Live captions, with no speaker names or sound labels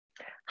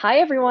Hi,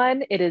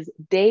 everyone. It is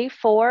day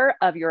 4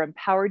 of your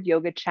Empowered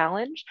Yoga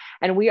Challenge,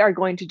 and we are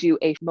going to do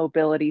a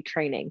mobility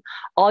training.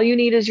 All you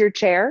need is your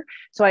chair.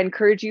 So I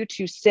encourage you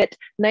to sit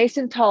nice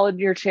and tall in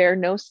your chair,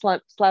 no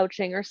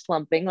slouching or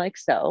slumping like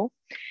so.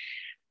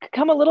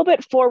 Come a little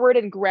bit forward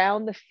and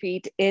ground the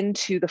feet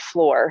into the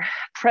floor,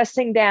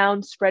 pressing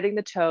down, spreading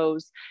the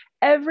toes.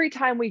 Every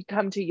time we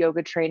come to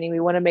yoga training, we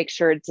want to make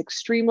sure it's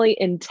extremely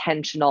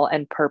intentional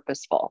and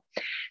purposeful.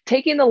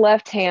 Taking the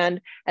left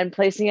hand and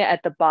placing it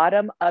at the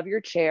bottom of your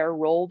chair,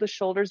 roll the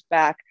shoulders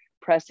back,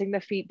 pressing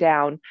the feet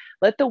down.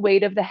 Let the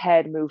weight of the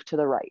head move to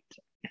the right.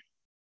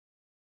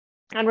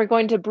 And we're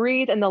going to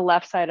breathe in the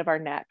left side of our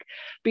neck.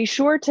 Be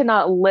sure to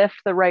not lift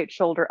the right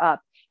shoulder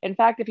up. In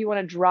fact, if you want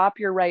to drop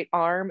your right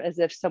arm as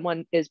if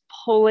someone is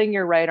pulling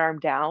your right arm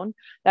down,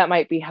 that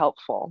might be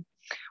helpful.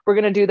 We're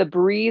going to do the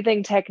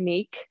breathing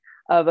technique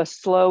of a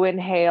slow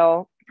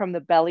inhale from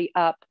the belly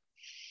up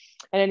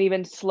and an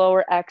even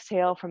slower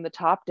exhale from the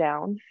top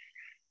down.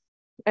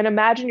 And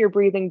imagine you're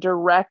breathing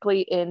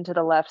directly into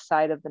the left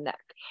side of the neck.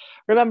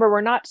 Remember,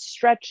 we're not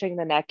stretching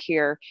the neck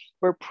here.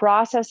 We're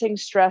processing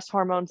stress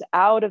hormones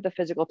out of the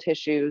physical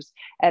tissues,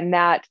 and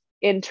that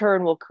in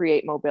turn will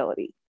create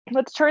mobility.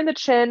 Let's turn the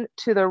chin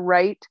to the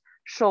right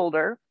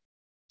shoulder.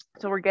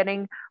 So we're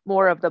getting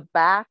more of the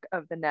back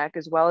of the neck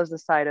as well as the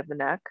side of the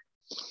neck.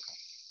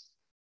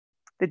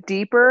 The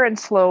deeper and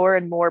slower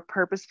and more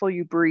purposeful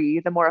you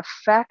breathe, the more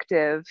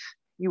effective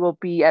you will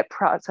be at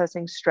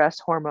processing stress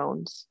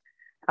hormones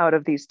out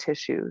of these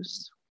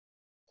tissues.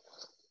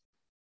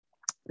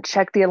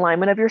 Check the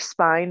alignment of your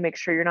spine. Make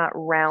sure you're not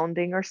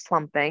rounding or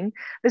slumping.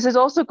 This is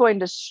also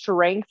going to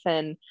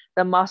strengthen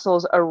the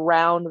muscles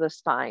around the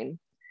spine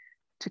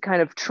to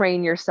kind of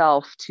train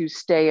yourself to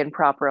stay in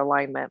proper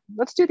alignment.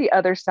 Let's do the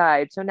other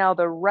side. So now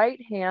the right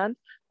hand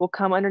will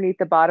come underneath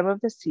the bottom of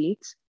the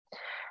seat.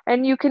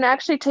 And you can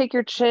actually take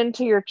your chin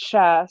to your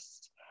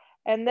chest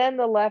and then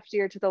the left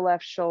ear to the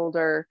left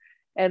shoulder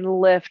and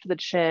lift the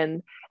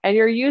chin. And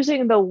you're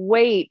using the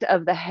weight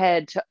of the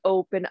head to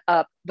open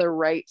up the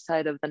right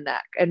side of the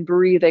neck and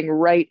breathing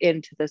right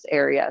into this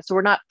area. So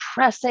we're not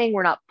pressing,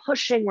 we're not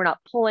pushing, we're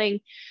not pulling.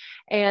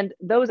 And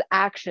those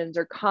actions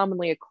are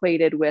commonly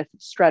equated with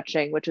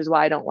stretching, which is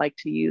why I don't like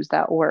to use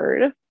that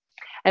word.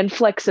 And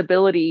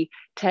flexibility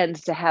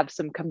tends to have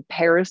some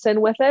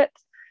comparison with it.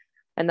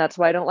 And that's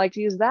why I don't like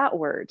to use that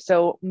word.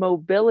 So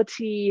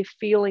mobility,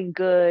 feeling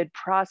good,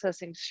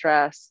 processing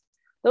stress,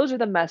 those are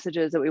the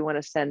messages that we want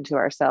to send to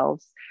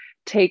ourselves.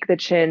 Take the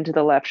chin to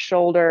the left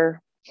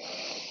shoulder.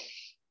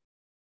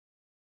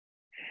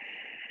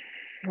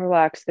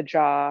 Relax the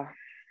jaw.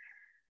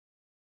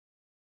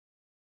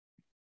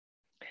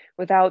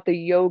 Without the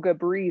yoga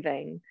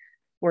breathing,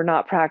 we're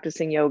not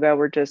practicing yoga.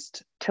 We're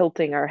just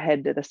tilting our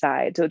head to the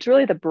side. So it's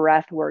really the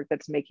breath work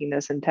that's making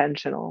this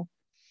intentional.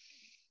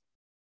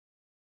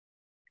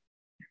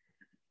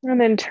 And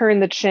then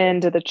turn the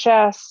chin to the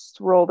chest,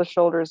 roll the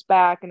shoulders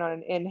back, and on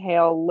an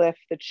inhale, lift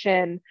the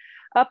chin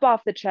up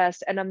off the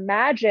chest. And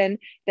imagine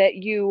that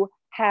you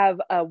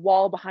have a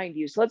wall behind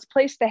you. So let's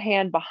place the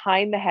hand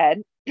behind the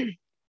head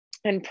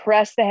and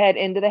press the head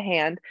into the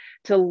hand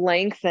to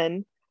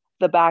lengthen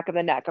the back of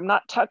the neck. I'm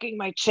not tucking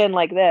my chin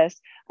like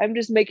this. I'm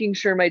just making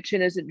sure my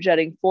chin isn't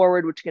jutting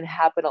forward, which can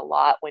happen a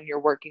lot when you're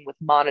working with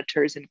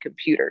monitors and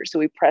computers. So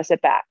we press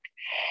it back.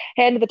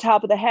 Hand to the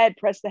top of the head,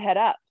 press the head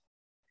up.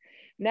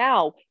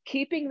 Now,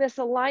 keeping this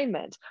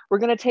alignment, we're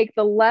going to take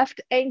the left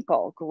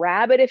ankle,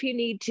 grab it if you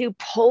need to,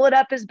 pull it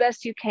up as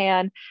best you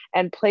can,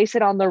 and place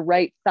it on the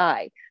right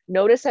thigh.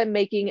 Notice I'm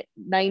making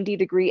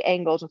 90-degree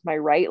angles with my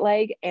right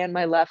leg and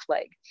my left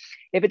leg.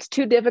 If it's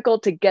too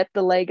difficult to get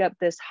the leg up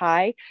this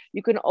high,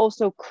 you can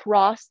also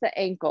cross the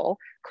ankle,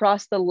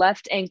 cross the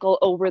left ankle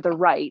over the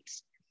right.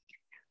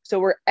 So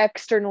we're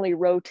externally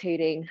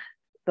rotating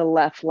the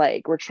left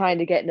leg. We're trying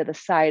to get into the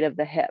side of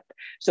the hip.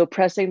 So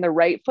pressing the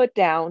right foot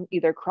down,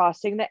 either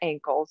crossing the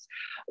ankles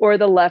or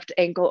the left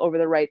ankle over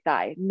the right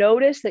thigh.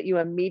 Notice that you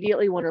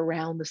immediately want to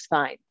round the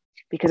spine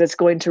because it's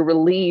going to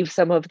relieve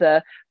some of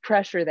the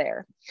pressure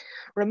there.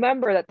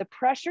 Remember that the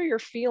pressure you're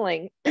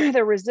feeling,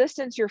 the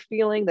resistance you're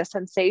feeling, the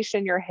sensation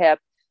in your hip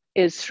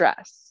is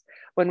stress.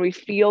 When we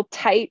feel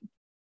tight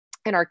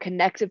and our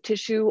connective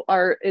tissue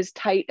is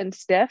tight and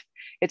stiff,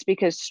 it's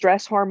because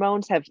stress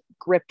hormones have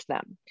gripped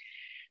them.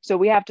 So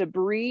we have to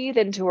breathe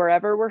into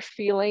wherever we're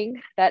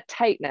feeling that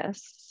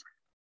tightness,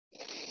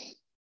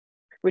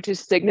 which is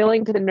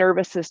signaling to the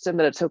nervous system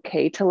that it's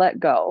okay to let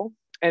go.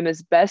 And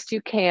as best you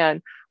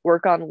can,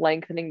 work on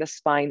lengthening the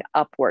spine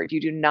upward.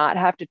 You do not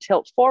have to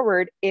tilt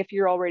forward if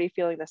you're already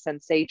feeling the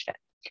sensation.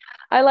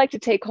 I like to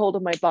take hold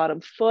of my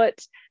bottom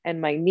foot and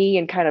my knee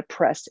and kind of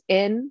press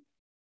in.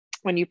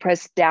 When you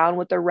press down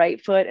with the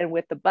right foot and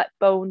with the butt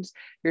bones,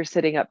 you're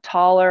sitting up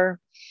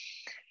taller.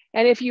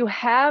 And if you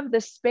have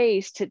the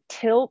space to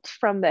tilt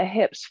from the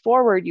hips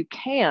forward, you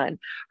can.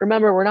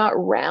 Remember, we're not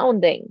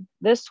rounding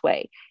this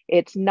way.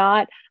 It's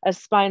not a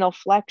spinal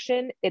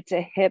flexion, it's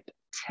a hip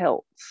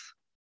tilt.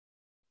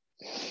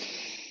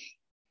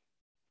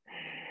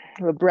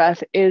 The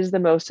breath is the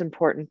most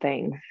important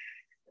thing.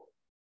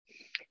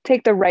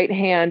 Take the right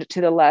hand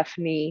to the left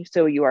knee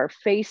so you are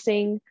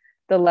facing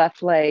the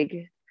left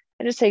leg,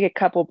 and just take a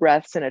couple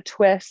breaths in a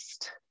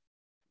twist.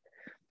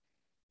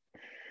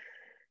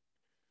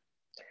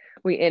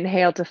 We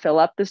inhale to fill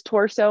up this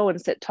torso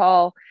and sit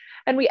tall,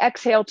 and we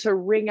exhale to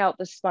wring out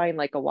the spine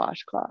like a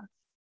washcloth.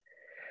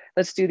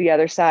 Let's do the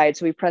other side.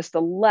 So we press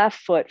the left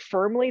foot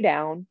firmly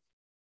down,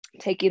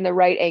 taking the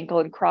right ankle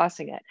and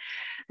crossing it.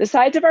 The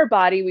sides of our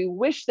body, we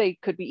wish they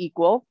could be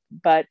equal,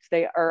 but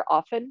they are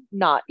often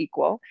not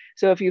equal.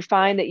 So if you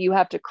find that you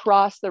have to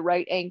cross the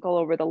right ankle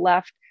over the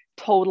left,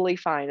 totally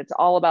fine. It's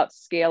all about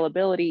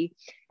scalability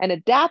and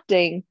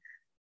adapting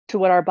to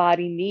what our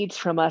body needs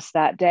from us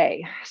that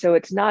day. So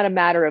it's not a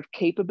matter of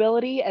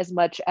capability as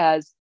much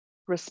as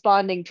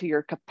responding to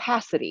your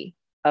capacity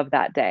of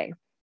that day.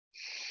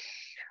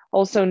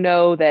 Also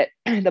know that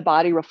the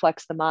body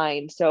reflects the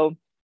mind. So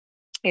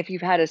if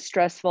you've had a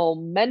stressful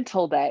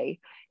mental day,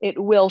 it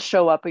will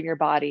show up in your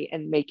body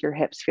and make your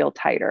hips feel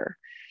tighter.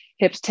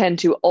 Hips tend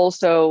to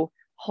also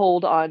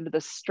hold on to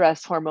the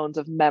stress hormones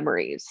of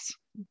memories.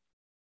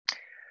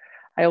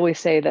 I always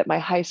say that my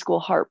high school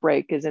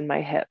heartbreak is in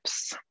my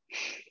hips.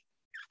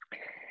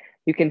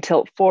 You can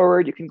tilt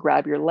forward, you can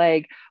grab your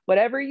leg,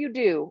 whatever you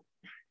do,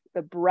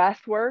 the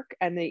breath work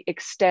and the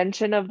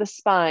extension of the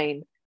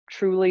spine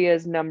truly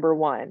is number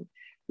one.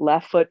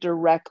 Left foot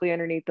directly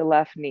underneath the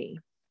left knee.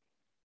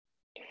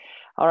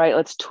 All right,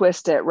 let's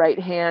twist it. Right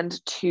hand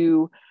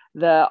to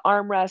the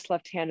armrest,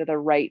 left hand to the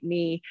right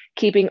knee,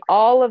 keeping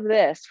all of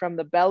this from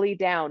the belly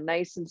down,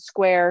 nice and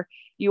square.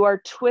 You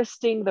are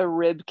twisting the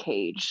rib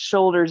cage,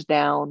 shoulders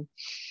down.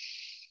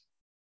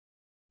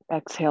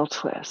 Exhale,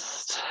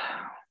 twist.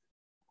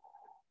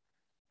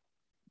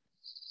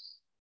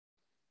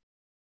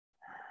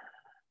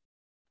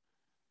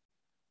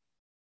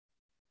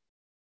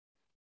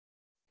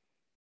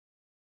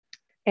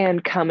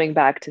 And coming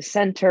back to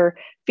center,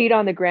 feet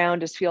on the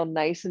ground, just feel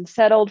nice and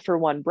settled for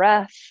one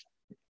breath.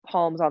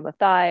 Palms on the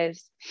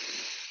thighs.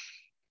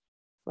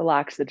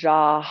 Relax the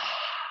jaw.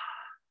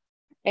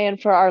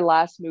 And for our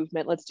last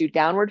movement, let's do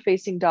downward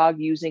facing dog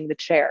using the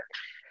chair.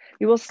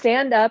 You will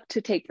stand up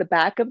to take the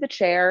back of the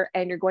chair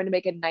and you're going to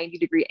make a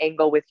 90-degree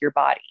angle with your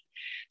body.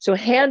 So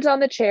hands on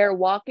the chair,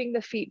 walking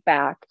the feet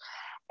back.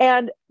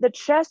 And the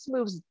chest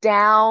moves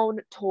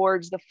down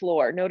towards the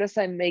floor. Notice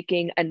I'm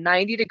making a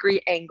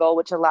 90-degree angle,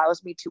 which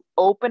allows me to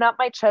open up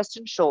my chest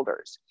and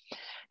shoulders.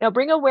 Now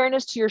bring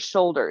awareness to your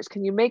shoulders.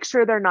 Can you make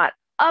sure they're not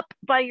up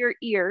by your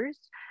ears,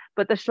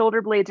 but the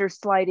shoulder blades are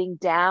sliding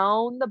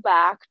down the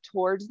back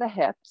towards the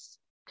hips?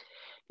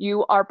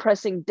 You are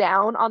pressing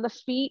down on the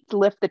feet,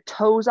 lift the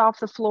toes off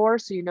the floor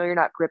so you know you're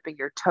not gripping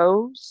your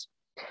toes.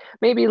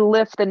 Maybe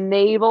lift the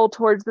navel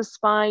towards the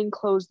spine,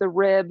 close the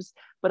ribs,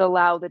 but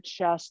allow the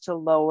chest to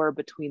lower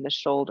between the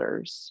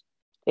shoulders.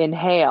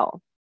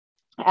 Inhale.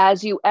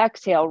 As you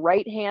exhale,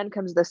 right hand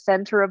comes to the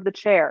center of the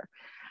chair.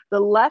 The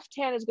left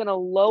hand is going to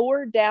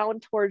lower down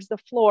towards the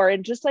floor.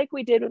 And just like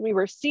we did when we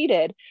were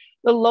seated,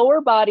 the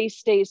lower body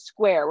stays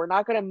square. We're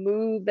not going to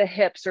move the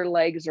hips or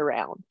legs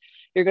around.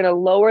 You're going to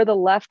lower the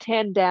left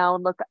hand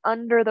down, look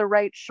under the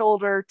right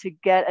shoulder to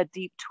get a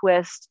deep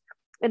twist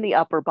in the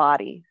upper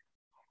body.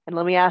 And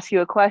let me ask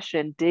you a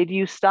question. Did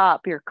you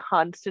stop your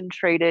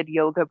concentrated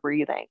yoga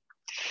breathing?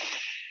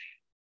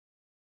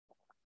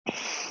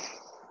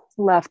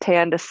 Left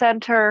hand to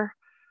center.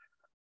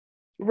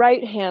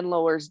 Right hand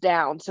lowers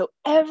down. So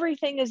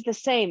everything is the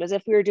same as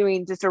if we were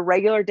doing just a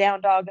regular down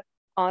dog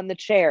on the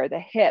chair. The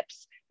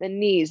hips, the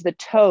knees, the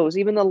toes,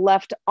 even the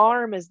left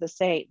arm is the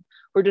same.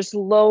 We're just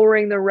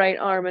lowering the right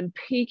arm and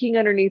peeking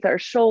underneath our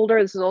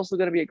shoulder. This is also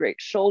going to be a great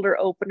shoulder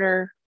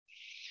opener.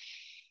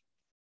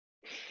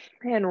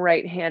 And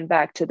right hand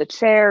back to the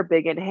chair,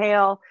 big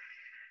inhale.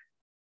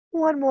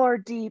 One more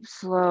deep,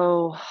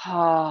 slow,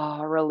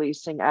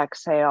 releasing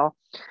exhale.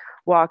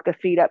 Walk the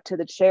feet up to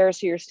the chair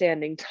so you're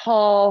standing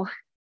tall,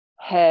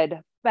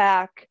 head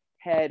back,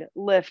 head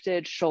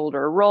lifted,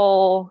 shoulder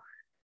roll.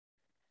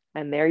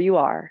 And there you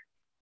are.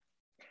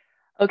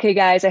 Okay,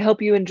 guys, I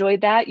hope you enjoyed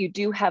that. You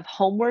do have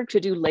homework to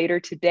do later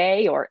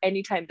today or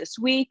anytime this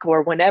week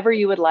or whenever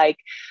you would like.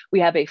 We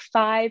have a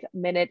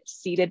 5-minute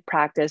seated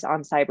practice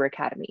on Cyber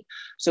Academy.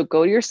 So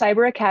go to your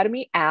Cyber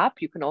Academy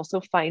app. You can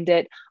also find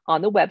it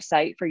on the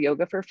website for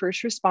Yoga for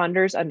First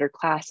Responders under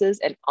classes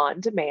and on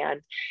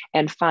demand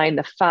and find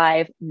the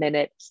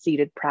 5-minute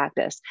seated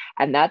practice.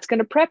 And that's going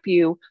to prep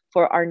you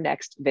for our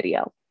next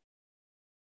video.